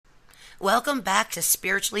Welcome back to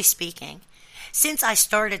Spiritually Speaking. Since I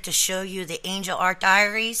started to show you the Angel Art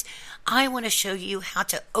Diaries, I want to show you how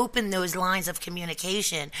to open those lines of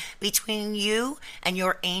communication between you and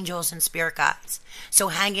your angels and spirit guides. So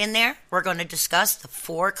hang in there. We're going to discuss the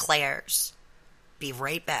 4 Clairs. Be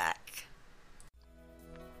right back.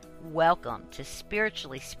 Welcome to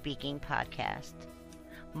Spiritually Speaking Podcast.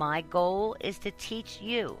 My goal is to teach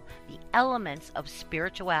you the elements of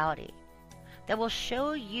spirituality that will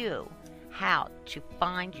show you how to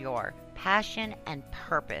find your passion and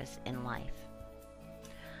purpose in life.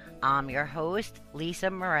 I'm your host, Lisa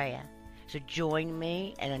Maria, so join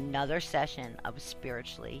me in another session of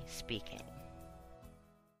Spiritually Speaking.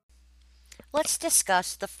 Let's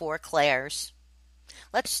discuss the 4 Clairs.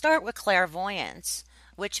 Let's start with clairvoyance,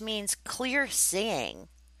 which means clear seeing.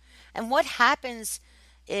 And what happens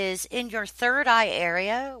is in your third eye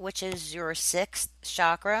area, which is your 6th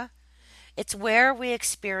chakra, it's where we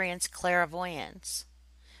experience clairvoyance.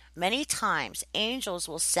 Many times, angels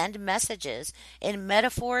will send messages in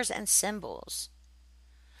metaphors and symbols.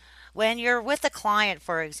 When you're with a client,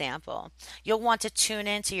 for example, you'll want to tune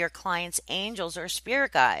into your client's angels or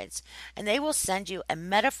spirit guides, and they will send you a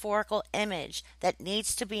metaphorical image that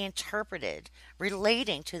needs to be interpreted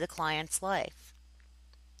relating to the client's life.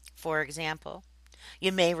 For example,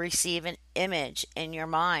 you may receive an image in your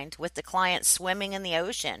mind with the client swimming in the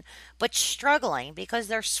ocean, but struggling because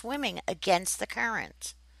they're swimming against the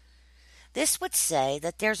current. This would say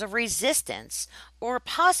that there's a resistance, or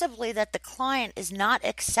possibly that the client is not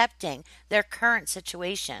accepting their current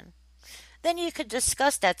situation. Then you could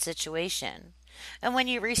discuss that situation. And when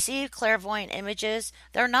you receive clairvoyant images,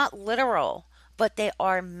 they're not literal, but they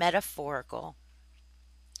are metaphorical.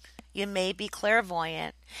 You may be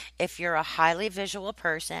clairvoyant if you're a highly visual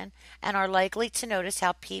person and are likely to notice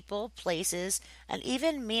how people, places, and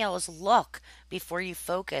even meals look before you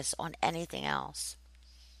focus on anything else.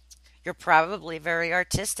 You're probably very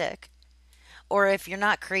artistic. Or if you're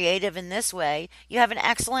not creative in this way, you have an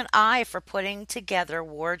excellent eye for putting together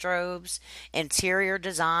wardrobes, interior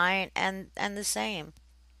design, and the same.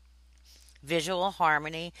 Visual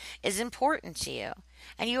harmony is important to you,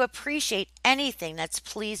 and you appreciate anything that's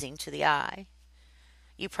pleasing to the eye.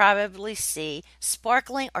 You probably see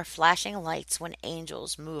sparkling or flashing lights when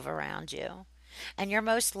angels move around you, and you're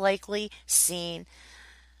most likely seeing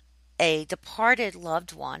a departed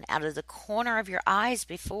loved one out of the corner of your eyes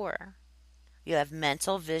before. You have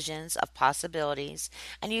mental visions of possibilities,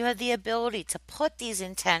 and you have the ability to put these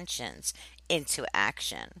intentions into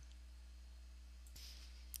action.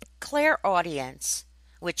 Clairaudience,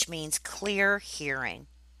 which means clear hearing.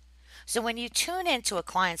 So when you tune into a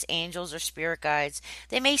client's angels or spirit guides,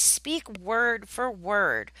 they may speak word for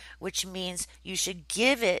word, which means you should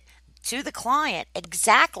give it to the client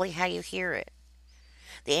exactly how you hear it.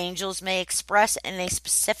 The angels may express it in a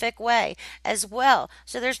specific way as well,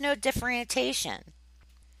 so there's no differentiation.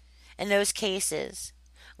 In those cases,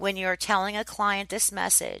 when you're telling a client this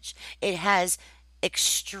message, it has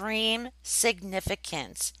extreme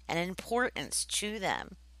significance and importance to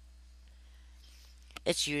them.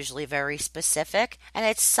 It's usually very specific, and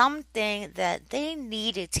it's something that they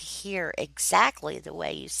needed to hear exactly the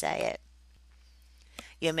way you say it.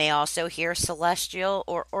 You may also hear celestial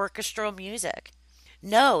or orchestral music.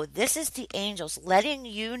 No, this is the angels letting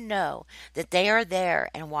you know that they are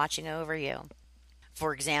there and watching over you.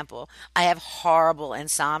 For example, I have horrible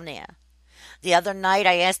insomnia. The other night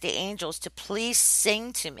I asked the angels to please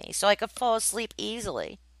sing to me so I could fall asleep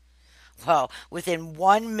easily. Well, within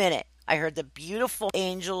 1 minute, I heard the beautiful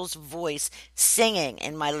angel's voice singing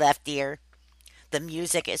in my left ear. The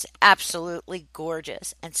music is absolutely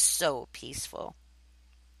gorgeous and so peaceful.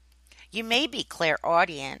 You may be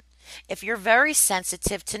clairaudient if you're very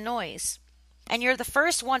sensitive to noise, and you're the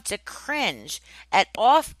first one to cringe at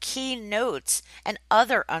off-key notes and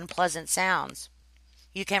other unpleasant sounds.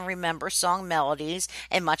 You can remember song melodies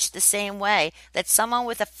in much the same way that someone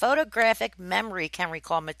with a photographic memory can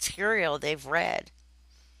recall material they've read.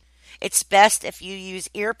 It's best if you use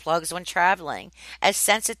earplugs when traveling, as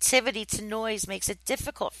sensitivity to noise makes it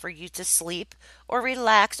difficult for you to sleep or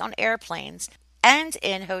relax on airplanes and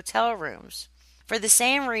in hotel rooms. For the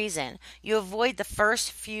same reason, you avoid the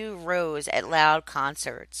first few rows at loud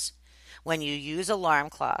concerts. When you use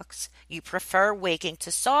alarm clocks, you prefer waking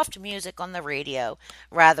to soft music on the radio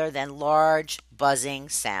rather than large, buzzing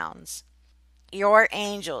sounds. Your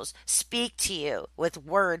angels speak to you with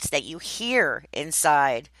words that you hear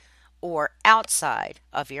inside or outside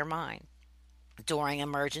of your mind. During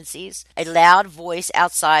emergencies, a loud voice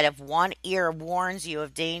outside of one ear warns you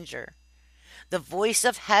of danger. The voice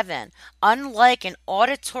of heaven, unlike an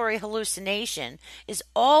auditory hallucination, is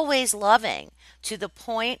always loving, to the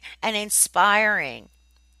point, and inspiring,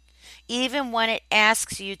 even when it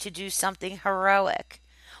asks you to do something heroic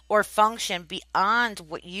or function beyond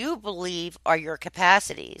what you believe are your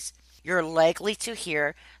capacities. You're likely to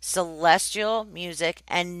hear celestial music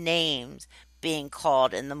and names being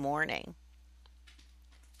called in the morning.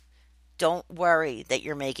 Don't worry that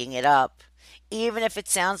you're making it up, even if it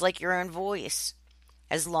sounds like your own voice.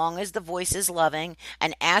 As long as the voice is loving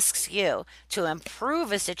and asks you to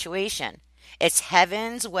improve a situation, it's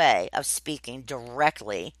heaven's way of speaking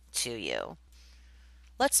directly to you.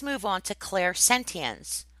 Let's move on to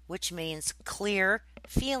clairsentience, which means clear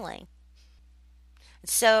feeling.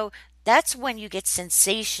 So that's when you get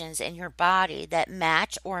sensations in your body that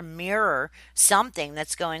match or mirror something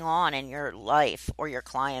that's going on in your life or your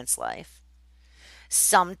client's life.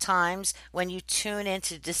 Sometimes when you tune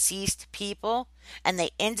into deceased people and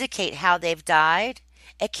they indicate how they've died,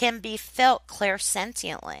 it can be felt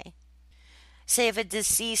clairsentiently. Say if a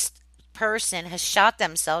deceased person has shot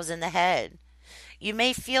themselves in the head, you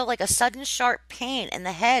may feel like a sudden sharp pain in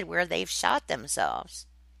the head where they've shot themselves.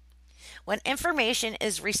 When information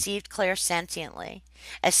is received clairsentiently,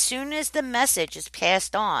 as soon as the message is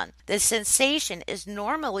passed on, the sensation is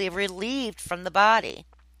normally relieved from the body.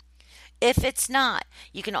 If it's not,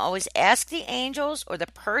 you can always ask the angels or the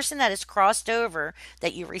person that is crossed over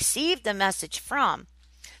that you received the message from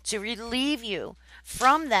to relieve you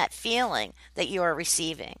from that feeling that you are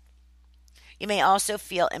receiving. You may also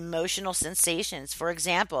feel emotional sensations. For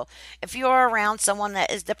example, if you are around someone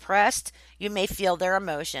that is depressed, you may feel their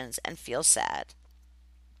emotions and feel sad.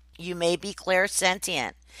 You may be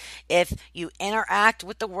clairsentient if you interact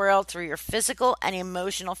with the world through your physical and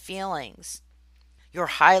emotional feelings. You're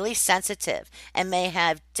highly sensitive and may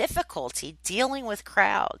have difficulty dealing with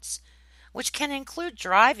crowds, which can include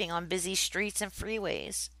driving on busy streets and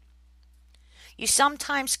freeways. You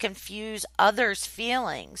sometimes confuse others'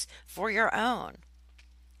 feelings for your own.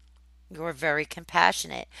 You are very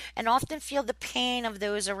compassionate and often feel the pain of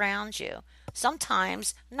those around you,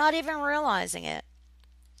 sometimes not even realizing it.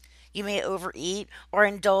 You may overeat or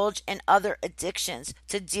indulge in other addictions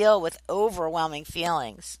to deal with overwhelming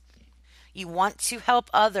feelings. You want to help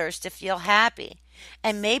others to feel happy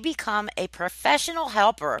and may become a professional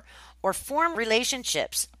helper or form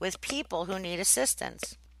relationships with people who need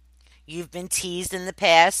assistance. You've been teased in the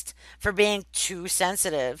past for being too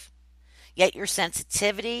sensitive, yet your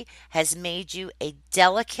sensitivity has made you a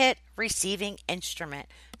delicate receiving instrument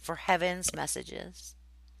for heaven's messages.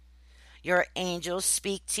 Your angels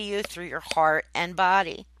speak to you through your heart and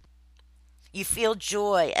body. You feel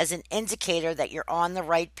joy as an indicator that you're on the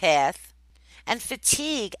right path, and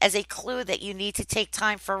fatigue as a clue that you need to take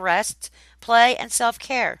time for rest, play, and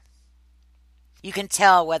self-care. You can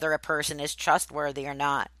tell whether a person is trustworthy or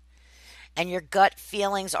not, and your gut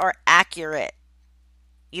feelings are accurate.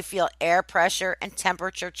 You feel air pressure and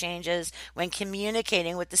temperature changes when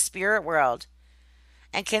communicating with the spirit world,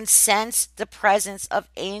 and can sense the presence of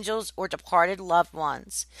angels or departed loved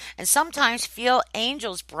ones, and sometimes feel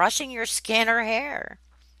angels brushing your skin or hair.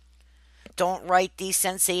 Don't write these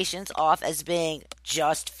sensations off as being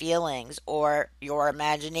just feelings or your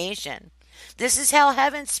imagination. This is how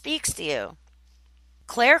heaven speaks to you.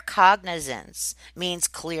 Claircognizance means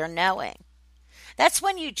clear knowing. That's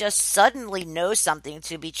when you just suddenly know something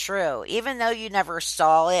to be true, even though you never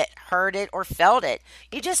saw it, heard it, or felt it.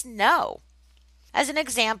 You just know. As an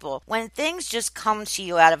example, when things just come to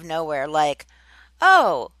you out of nowhere, like,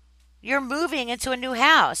 oh, you're moving into a new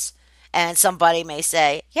house. And somebody may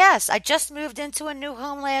say, yes, I just moved into a new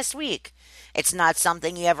home last week. It's not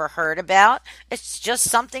something you ever heard about. It's just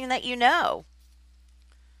something that you know.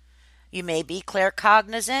 You may be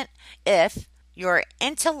claircognizant if you're an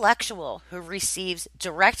intellectual who receives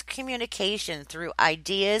direct communication through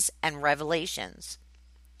ideas and revelations.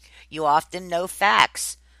 You often know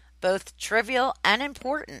facts, both trivial and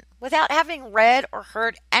important, without having read or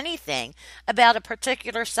heard anything about a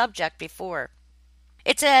particular subject before.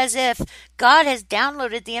 It's as if God has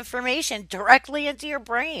downloaded the information directly into your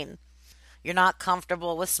brain. You're not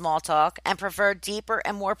comfortable with small talk and prefer deeper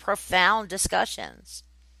and more profound discussions.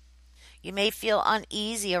 You may feel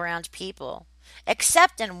uneasy around people,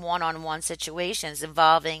 except in one-on-one situations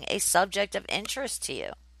involving a subject of interest to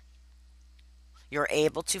you. You're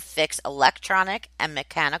able to fix electronic and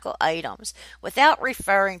mechanical items without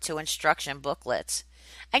referring to instruction booklets.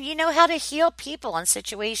 And you know how to heal people in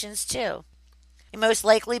situations too. You've most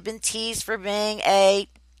likely been teased for being a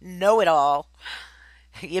know-it-all.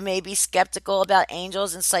 You may be skeptical about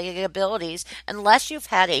angels and psychic abilities unless you've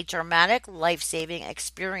had a dramatic life-saving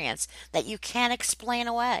experience that you can't explain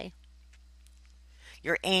away.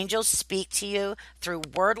 Your angels speak to you through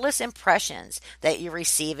wordless impressions that you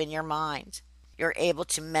receive in your mind. You're able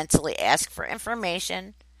to mentally ask for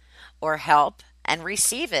information or help and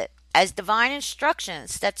receive it as divine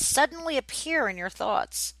instructions that suddenly appear in your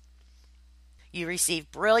thoughts. You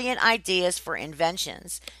receive brilliant ideas for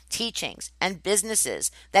inventions, teachings, and businesses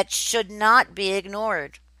that should not be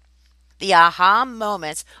ignored. The aha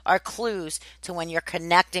moments are clues to when you're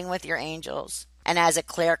connecting with your angels. And as a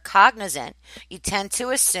claircognizant, you tend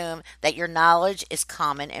to assume that your knowledge is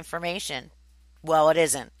common information. Well, it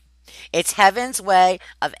isn't. It's heaven's way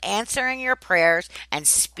of answering your prayers and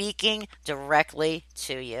speaking directly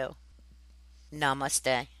to you.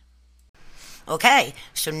 Namaste. Okay,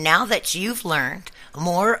 so now that you've learned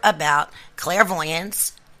more about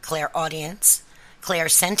clairvoyance, clairaudience,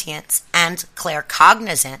 clairsentience, and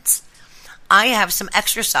claircognizance, I have some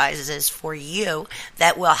exercises for you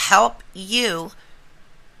that will help you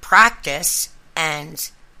practice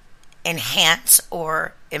and enhance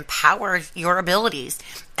or empower your abilities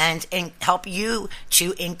and help you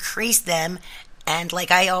to increase them. And like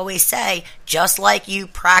I always say, just like you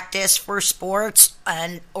practice for sports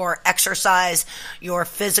and or exercise your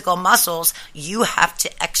physical muscles, you have to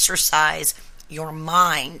exercise your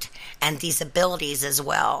mind and these abilities as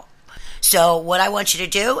well. So what I want you to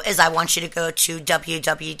do is I want you to go to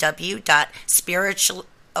www.spiritual.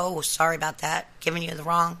 Oh, sorry about that. Giving you the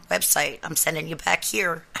wrong website. I'm sending you back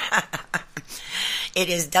here. It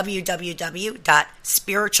is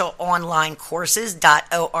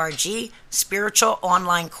www.spiritualonlinecourses.org,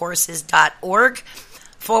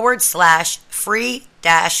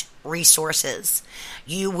 spiritualonlinecourses.org/free-resources.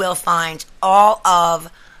 You will find all of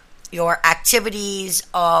your activities,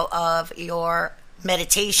 all of your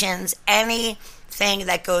meditations, anything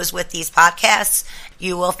that goes with these podcasts,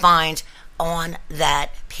 you will find on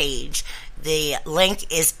that page. The link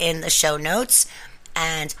is in the show notes.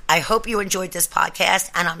 And I hope you enjoyed this podcast,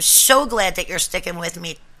 and I'm so glad that you're sticking with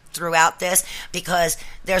me throughout this because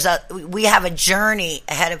we have a journey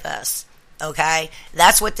ahead of us. Okay,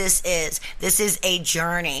 that's what this is. This is a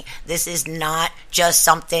journey. This is not just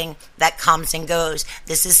something that comes and goes.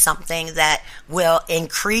 This is something that will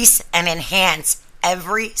increase and enhance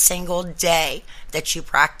every single day that you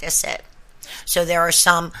practice it. So there are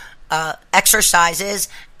some exercises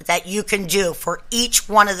that you can do for each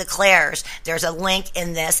one of the clairs. There's a link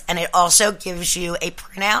in this, and it also gives you a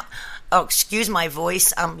printout. Oh, excuse my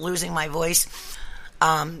voice. I'm losing my voice.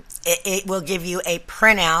 It will give you a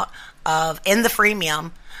printout in the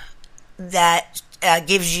freemium that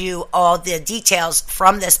gives you all the details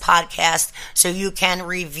from this podcast so you can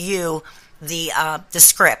review the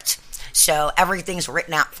script. So everything's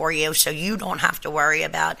written out for you so you don't have to worry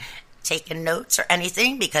about taking notes or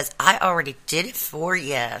anything because I already did it for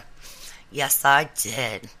you. Yes, I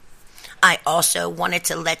did. I also wanted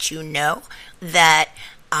to let you know that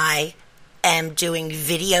I am doing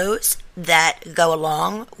videos that go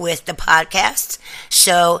along with the podcast.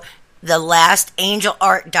 So the last Angel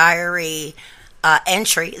Art Diary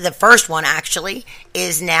entry, the first one actually,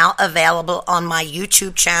 is now available on my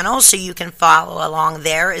YouTube channel, so you can follow along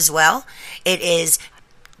there as well. It is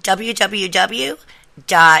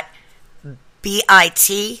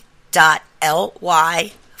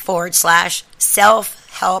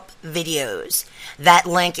bit.ly/self-help videos. That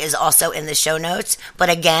link is also in the show notes.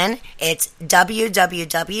 But again, it's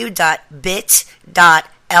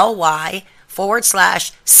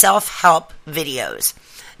www.bit.ly/self-help videos.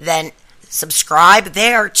 Then subscribe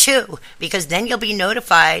there too, because then you'll be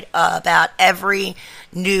notified about every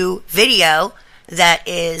new video that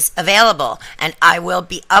is available. And I will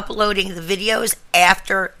be uploading the videos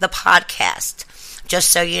after the podcast, just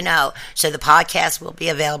so you know. So the podcast will be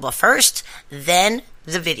available first, then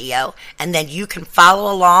the video, and then you can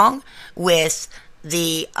follow along with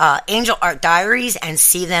the Angel Art Diaries and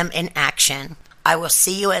see them in action. I will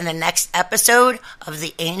see you in the next episode of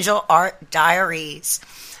the Angel Art Diaries.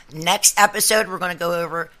 Next episode, we're going to go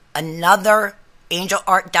over another Angel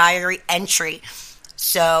Art Diary entry.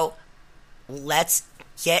 So let's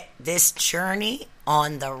get this journey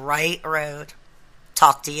on the right road.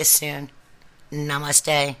 Talk to you soon.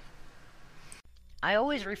 Namaste. I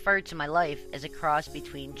always referred to my life as a cross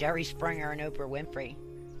between Jerry Springer and Oprah Winfrey.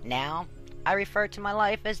 Now, I refer to my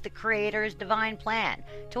life as the Creator's divine plan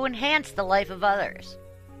to enhance the life of others.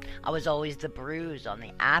 I was always the bruise on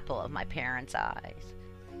the apple of my parents' eyes,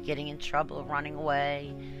 getting in trouble, running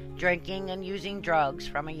away, drinking and using drugs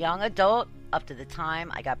from a young adult up to the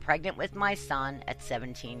time I got pregnant with my son at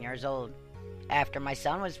 17 years old. After my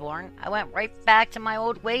son was born, I went right back to my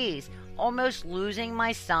old ways, almost losing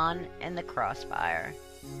my son in the crossfire.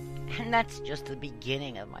 And that's just the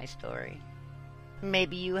beginning of my story.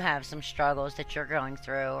 Maybe you have some struggles that you're going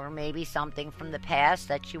through, or maybe something from the past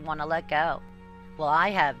that you want to let go. Well,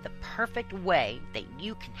 I have the perfect way that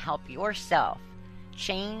you can help yourself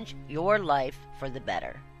change your life for the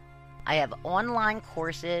better. I have online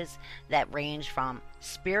courses that range from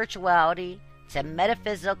spirituality to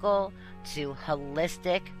metaphysical to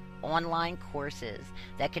holistic online courses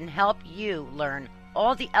that can help you learn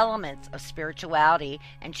all the elements of spirituality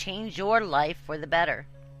and change your life for the better.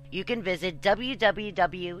 You can visit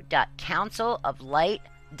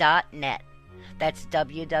www.counseloflight.net. That's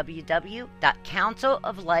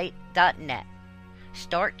www.counseloflight.net.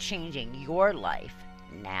 Start changing your life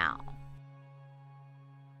now.